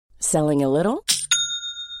Selling a little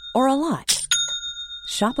or a lot?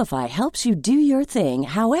 Shopify helps you do your thing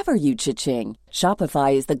however you cha-ching.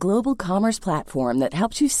 Shopify is the global commerce platform that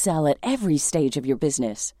helps you sell at every stage of your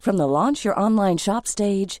business. From the launch your online shop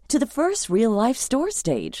stage to the first real-life store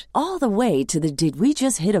stage, all the way to the did we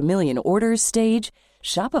just hit a million orders stage.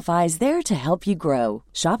 Shopify is there to help you grow.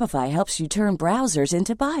 Shopify helps you turn browsers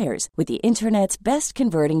into buyers with the internet's best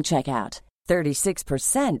converting checkout.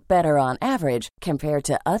 36% better on average compared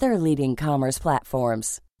to other leading commerce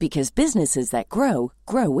platforms. Because businesses that grow,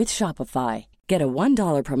 grow with Shopify. Get a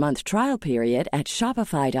 $1 per month trial period at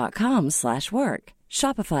shopify.com/work.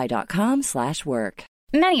 Shopify.com/work.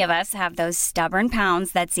 Many of us have those stubborn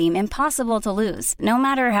pounds that seem impossible to lose, no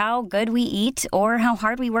matter how good we eat or how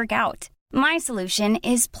hard we work out. My solution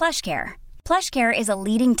is PlushCare. PlushCare is a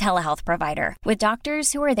leading telehealth provider with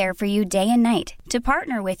doctors who are there for you day and night to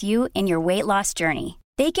partner with you in your weight loss journey.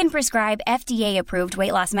 They can prescribe FDA-approved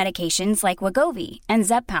weight loss medications like Wegovy and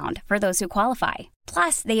Zepbound for those who qualify.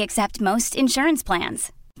 Plus, they accept most insurance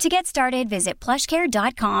plans. To get started, visit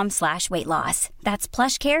plushcare.com/weightloss. That's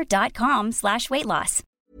plushcare.com/weightloss.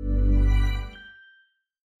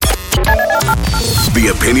 The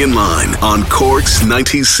Opinion Line on Cork's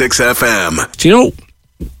 96 FM. Do you know,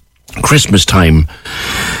 Christmas time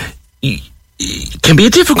can be a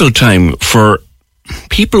difficult time for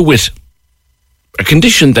people with a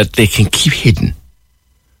condition that they can keep hidden.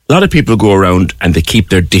 A lot of people go around and they keep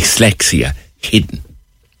their dyslexia hidden.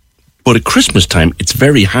 But at Christmas time, it's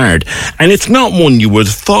very hard. And it's not one you would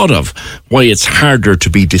have thought of, why it's harder to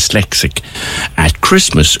be dyslexic. At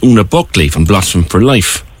Christmas, Una Buckley from Blossom for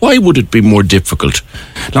Life. Why would it be more difficult?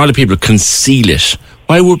 A lot of people conceal it.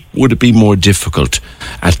 Why would it be more difficult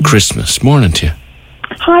at Christmas? Morning to you.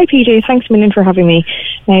 Hi, PJ. Thanks a million for having me.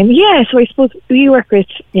 So I suppose we work with,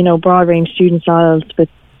 broad range student styles with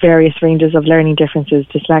various ranges of learning differences,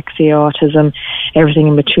 dyslexia, autism, everything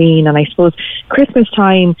in between. And I suppose Christmas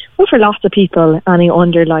time, for lots of people, any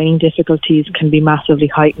underlying difficulties can be massively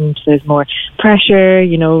heightened. There's more pressure,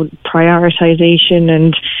 prioritization,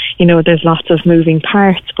 and, there's lots of moving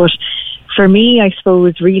parts. But for me, I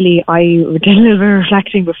suppose, really, I did a little bit of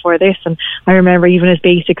reflecting before this, and I remember even as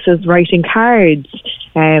basics as writing cards.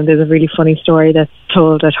 There's a really funny story that's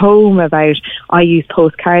told at home about I used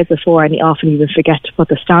postcards before, and I often even forget to put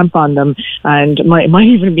the stamp on them, and it might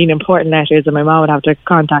even have been important letters, and my mom would have to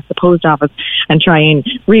contact the post office and try and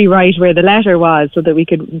rewrite where the letter was so that we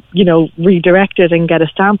could, redirect it and get a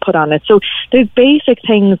stamp put on it. So there's basic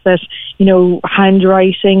things that,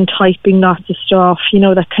 handwriting, typing lots of stuff,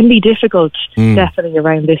 that can be difficult, definitely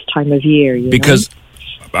around this time of year. Because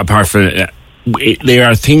apart from there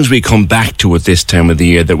are things we come back to at this time of the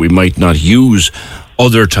year that we might not use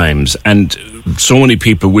other times, and so many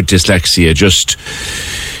people with dyslexia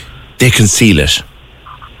they conceal it,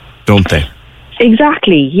 don't they?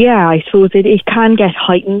 Exactly, yeah. I suppose it can get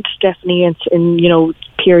heightened, definitely, in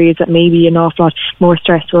periods that may be an awful lot more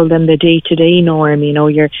stressful than the day-to-day norm.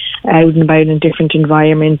 You're out and about in different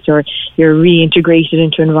environments, or you're reintegrated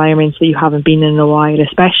into environments that you haven't been in a while,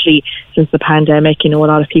 especially since the pandemic. A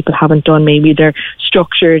lot of people haven't done maybe their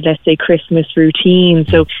structured, let's say, Christmas routine.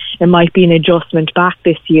 So it might be an adjustment back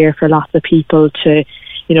this year for lots of people to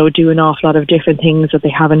do an awful lot of different things that they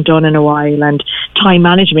haven't done in a while. And time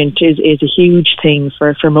management is a huge thing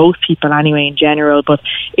for most people anyway in general. But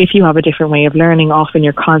if you have a different way of learning, often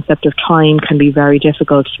your concept of time can be very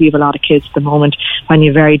difficult. We have a lot of kids at the moment find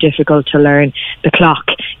it very difficult to learn the clock,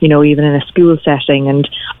 even in a school setting. And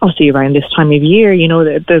obviously around this time of year,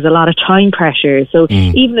 there's a lot of time pressure. So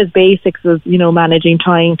even as basics as, managing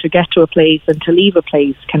time to get to a place and to leave a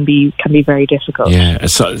place can be very difficult. Yeah,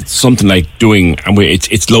 so something like doing, and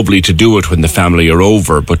it's lovely to do it when the family are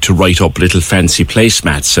over, but to write up little fancy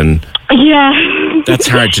placemats, and that's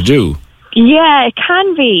hard to do. Yeah, it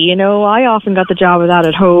can be. I often got the job of that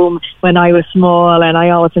at home when I was small, and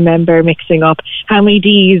I always remember mixing up how many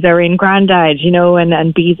D's are in Grandad,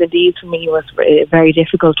 and B's and D's for me was a very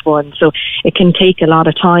difficult one. So it can take a lot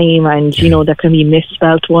of time, and, there can be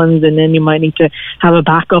misspelt ones, and then you might need to have a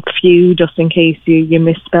backup few just in case you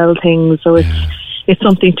misspell things. So it's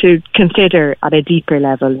something to consider at a deeper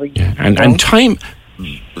level. Really. Yeah. And time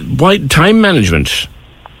management.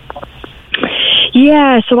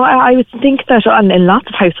 Yeah, so I would think that in lots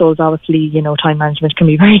of households, obviously, time management can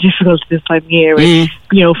be very difficult this time of year with,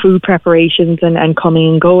 food preparations and coming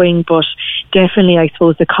and going. But definitely, I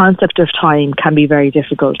suppose the concept of time can be very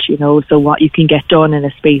difficult, so what you can get done in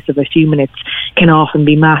a space of a few minutes can often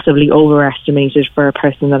be massively overestimated for a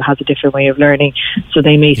person that has a different way of learning. So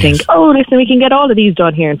they may think, oh, listen, we can get all of these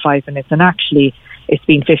done here in 5 minutes. And actually, it's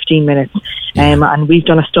been 15 minutes. And we've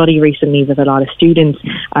done a study recently with a lot of students,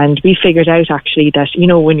 and we figured out actually that, you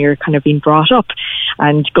know, when you're kind of being brought up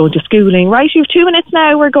and going to schooling, right, you have 2 minutes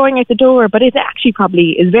now, we're going out the door, but it actually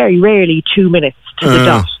probably is very rarely 2 minutes to the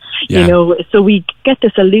dot. You know, so we get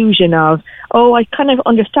this illusion of, oh, I kind of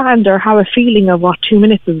understand or have a feeling of what 2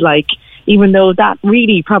 minutes is like, even though that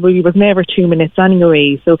really probably was never 2 minutes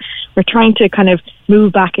anyway. So we're trying to kind of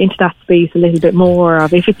move back into that space a little bit more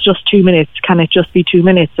of, if it's just 2 minutes, can it just be 2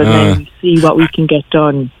 minutes, and then we see what we can get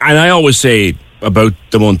done. And I always say about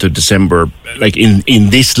the month of December, like in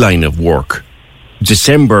this line of work,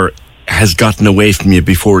 December has gotten away from you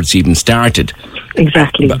before it's even started.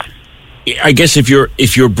 Exactly. I guess if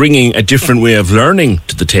you're bringing a different way of learning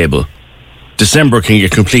to the table, December can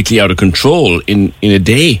get completely out of control in a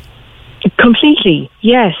day. Completely,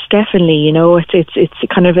 yes, definitely. You know, it's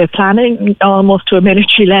kind of a planning almost to a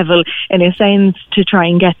military level in a sense, to try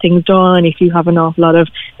and get things done if you have an awful lot of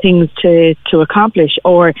things to accomplish,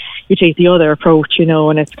 or you take the other approach, you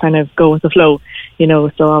know, and it's kind of go with the flow. You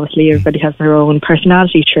know, so obviously everybody has their own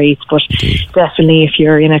personality traits, but definitely if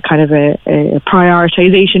you're in a kind of a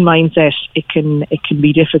prioritization mindset, it can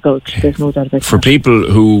be difficult. There's no doubt about that. For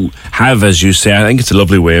people who have, as you say, I think it's a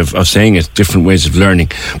lovely way of saying it, different ways of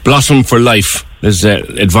learning. Blossom for Life, there's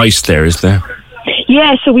advice there, is there?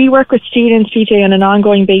 Yeah, so we work with students, PJ, on an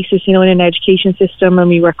ongoing basis, you know, in an education system, and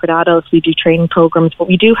we work with adults. We do training programs, but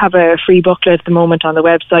we do have a free booklet at the moment on the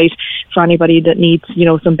website for anybody that needs, you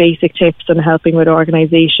know, some basic tips on helping with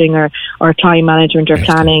organisation or time management or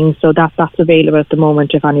planning. So that's available at the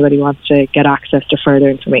moment if anybody wants to get access to further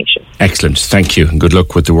information. Excellent. Thank you. And good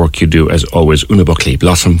luck with the work you do, as always. Una Buckley,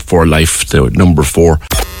 Blossom for Life, the number 4.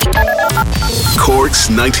 Cork's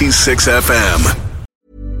 96 FM.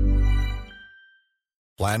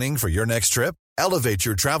 Planning for your next trip? Elevate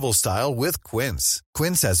your travel style with Quince.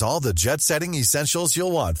 Quince has all the jet-setting essentials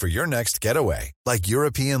you'll want for your next getaway, like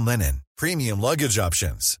European linen, premium luggage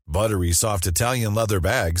options, buttery soft Italian leather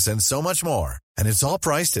bags, and so much more. And it's all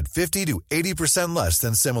priced at 50 to 80% less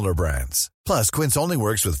than similar brands. Plus, Quince only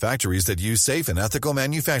works with factories that use safe and ethical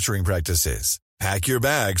manufacturing practices. Pack your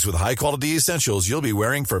bags with high-quality essentials you'll be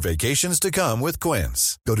wearing for vacations to come with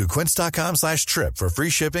Quince. Go to quince.com/trip for free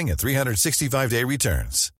shipping and 365-day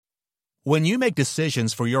returns. When you make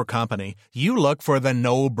decisions for your company, you look for the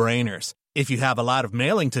no-brainers. If you have a lot of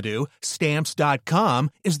mailing to do, Stamps.com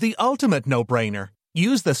is the ultimate no-brainer.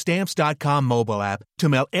 Use the Stamps.com mobile app to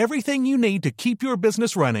mail everything you need to keep your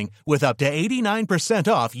business running with up to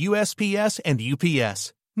 89% off USPS and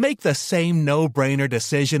UPS. Make the same no-brainer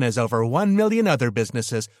decision as over 1 million other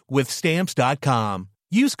businesses with Stamps.com.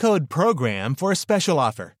 Use code PROGRAM for a special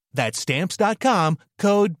offer. That's Stamps.com,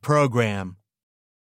 code PROGRAM.